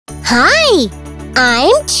Hi,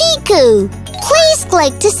 I'm ChuChu. Please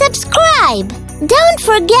click to subscribe. Don't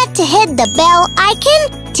forget to hit the bell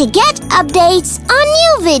icon to get updates on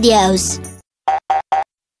new videos.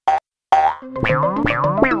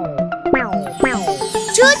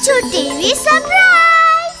 ChuChu TV surprise!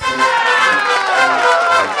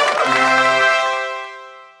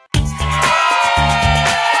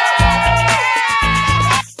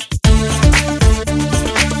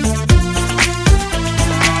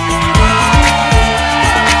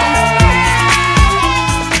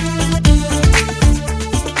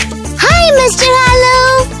 Mr.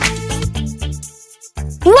 Hello!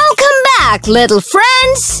 Welcome back, little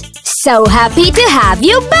friends! So happy to have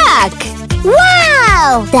you back!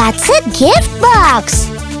 Wow! That's a gift box!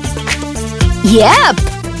 Yep,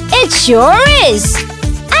 it sure is!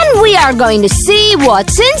 And we are going to see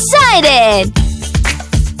what's inside it!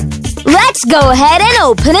 Let's go ahead and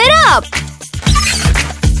open it up!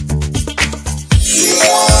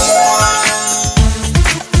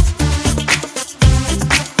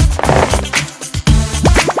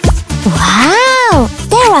 Wow!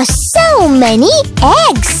 There are so many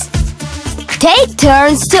eggs! Take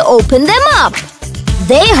turns to open them up.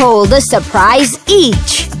 They hold a surprise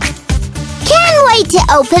each. Can't wait to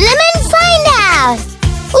open them and find out!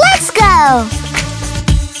 Let's go!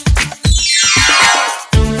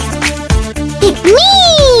 Pick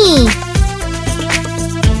me!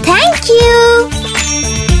 Thank you!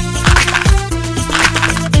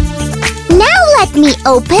 Now let me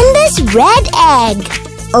open this red egg.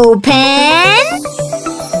 Open!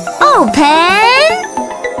 Open!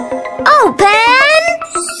 Open!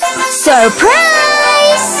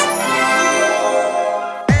 Surprise!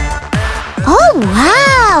 Oh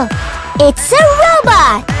wow! It's a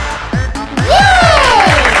robot! Yay!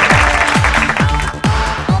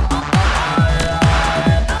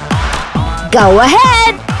 Go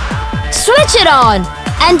ahead! Switch it on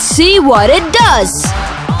and see what it does.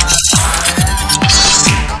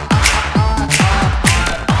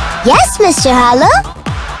 Yes, Mr. Hello.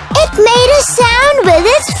 It made a sound with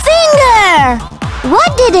its finger. What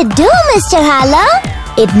did it do, Mr. Hello?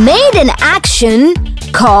 It made an action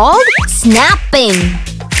called snapping.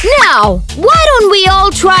 Now, why don't we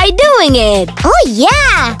all try doing it? Oh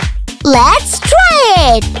yeah! Let's try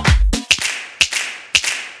it!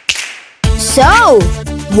 So,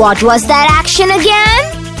 what was that action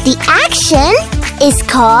again? The action is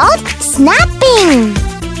called snapping.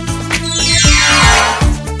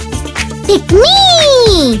 Pick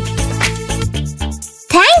me!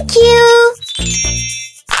 Thank you!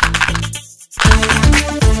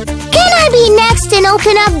 Can I be next and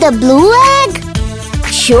open up the blue egg?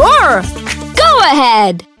 Sure! Go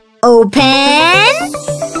ahead! Open!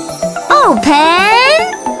 Open!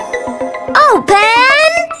 Open!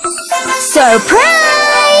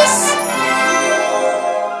 Surprise!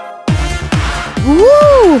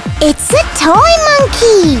 Ooh! It's a toy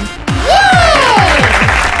monkey! Yay!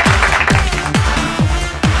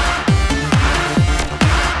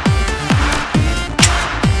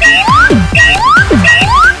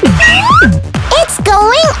 It's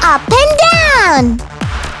going up and down.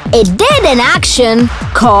 It did an action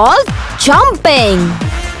called jumping.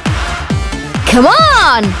 Come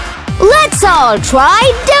on! Let's all try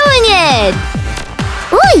doing it!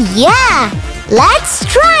 Oh yeah! Let's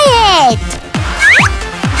try it!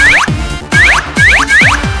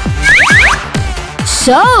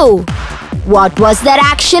 So, what was that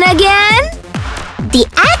action again? The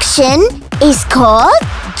action is called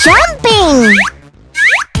jumping.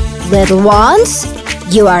 Little ones,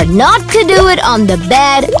 you are not to do it on the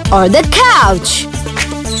bed or the couch.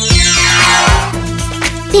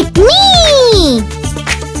 Pick me!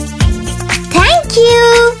 Thank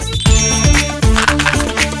you!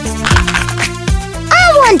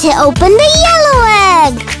 I want to open the yellow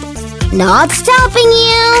egg. Not stopping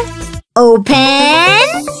you. Open!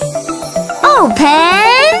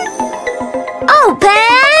 Open!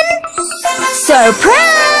 Open!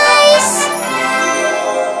 Surprise!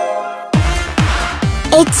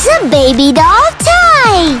 It's a baby doll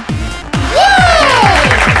toy! Yay!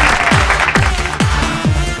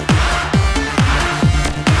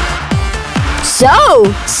 So,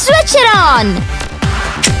 switch it on!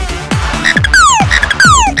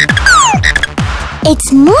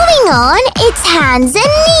 It's moving on its hands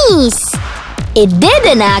and knees. It did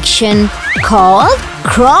an action called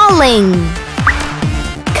crawling.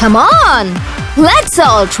 Come on! Let's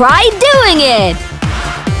all try doing it!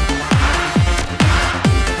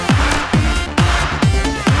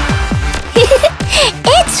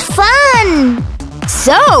 It's fun!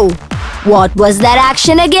 So, what was that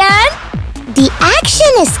action again? The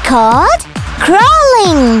action is called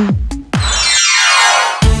crawling.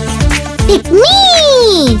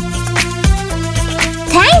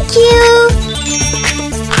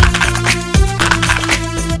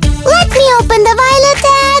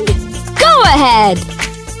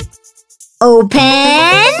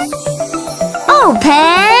 Open.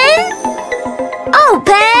 Open.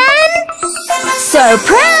 Open.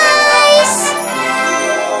 Surprise!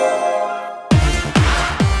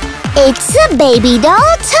 It's a baby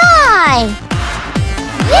doll toy!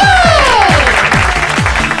 Yay!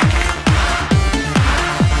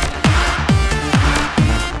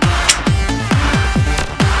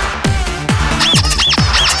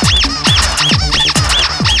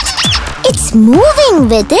 It's moving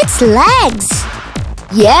with its legs.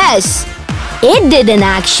 Yes, it did an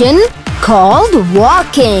action called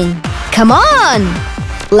walking. Come on,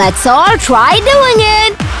 let's all try doing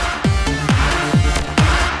it.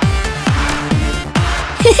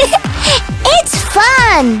 It's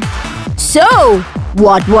fun! So,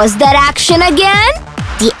 what was that action again?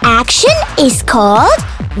 The action is called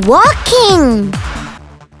walking.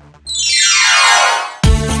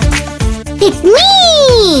 Pick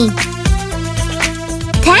me!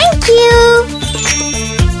 Thank you!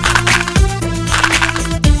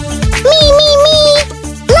 Me!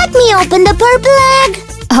 Let me open the purple egg.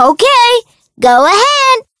 Okay, Go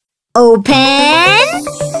ahead. open.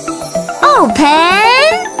 Open.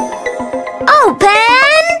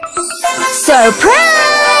 Open.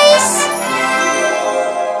 Surprise!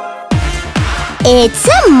 It's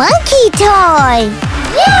a monkey toy.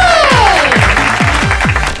 Yay!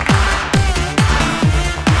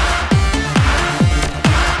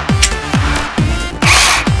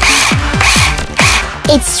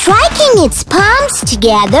 It's striking its palms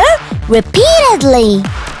together repeatedly.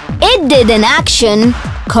 It did an action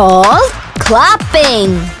called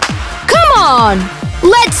clapping. Come on,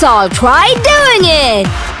 let's all try doing it.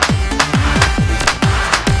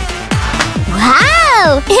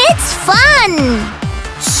 Wow, it's fun!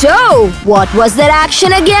 So, what was that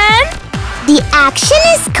action again? The action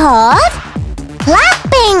is called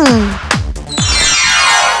clapping.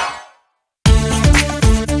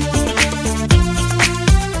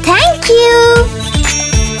 Thank you!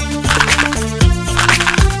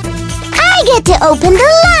 I get to open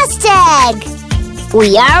the last egg!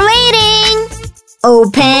 We are waiting!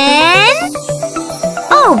 Open.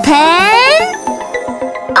 Open.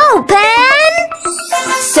 Open.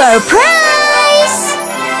 Surprise!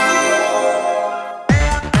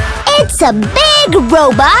 It's a big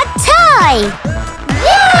robot toy!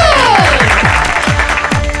 Yay!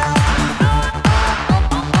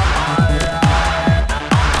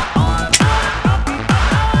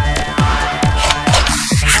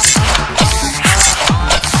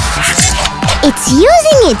 It's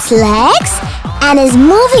using its legs and is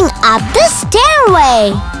moving up the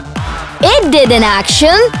stairway. It did an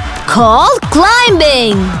action called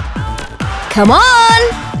climbing. Come on,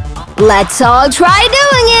 let's all try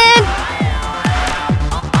doing it.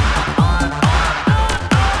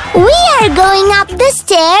 We are going up the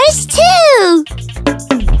stairs too.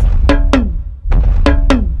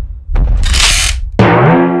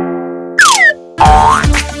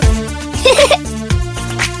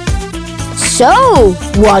 So,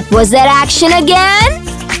 what was that action again?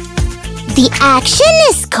 The action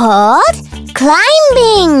is called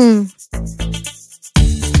climbing.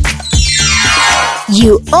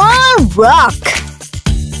 You all rock!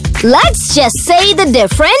 Let's just say the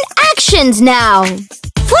different actions now.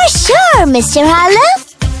 For sure, Mr. Hollow.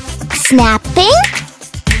 Snapping,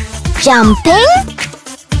 jumping,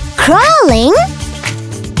 crawling,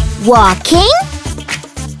 walking,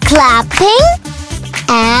 clapping,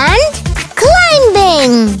 and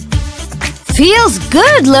climbing. Feels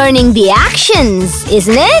good learning the actions,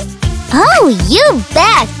 isn't it? Oh, you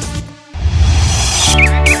bet!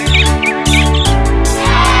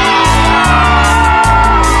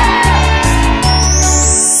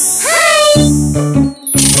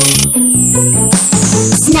 Hi!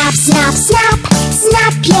 Snap, snap, snap,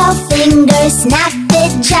 snap your fingers, snap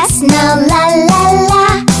it just now, la la la.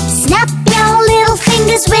 Snap your little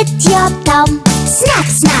fingers with your thumb. Snap,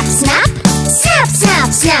 snap, snap, snap, snap,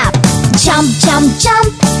 snap. Jump, jump, jump,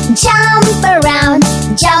 jump around.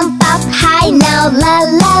 Jump up high now, la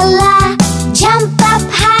la la. Jump up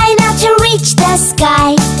high now to reach the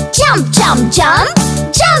sky. Jump, jump, jump,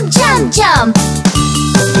 jump, jump, jump.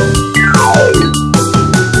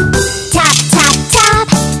 Tap, tap, tap,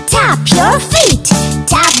 tap your feet.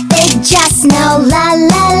 Tap it just now, la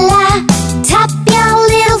la la. Tap your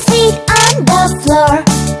little feet on the floor.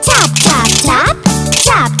 Tap, tap, tap,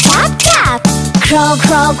 tap, tap, tap. Crawl,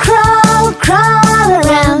 crawl, crawl, crawl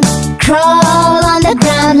around. Crawl on the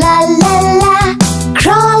ground, la la la.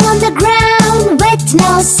 Crawl on the ground with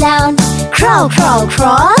no sound. Crawl, crawl,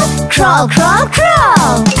 crawl, crawl, crawl,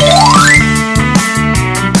 crawl.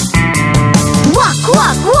 Walk,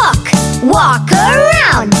 walk, walk, walk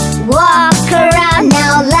around. Walk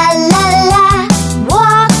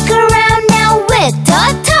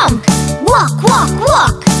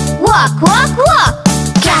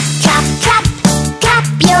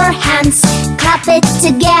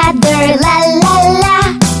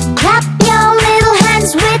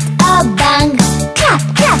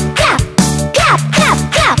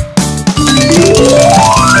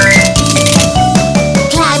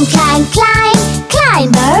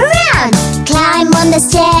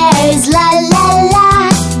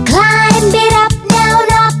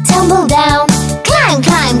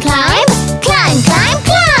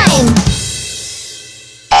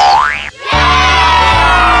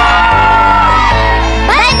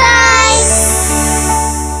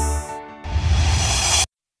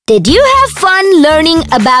Did you have fun learning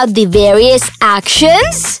about the various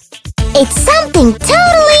actions? It's something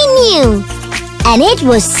totally new, and it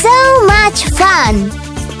was so much fun.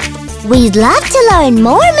 We'd love to learn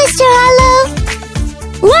more, Mr.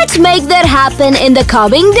 Hello. Let's make that happen in the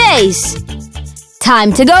coming days.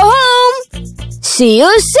 Time to go home. See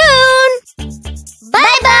you soon!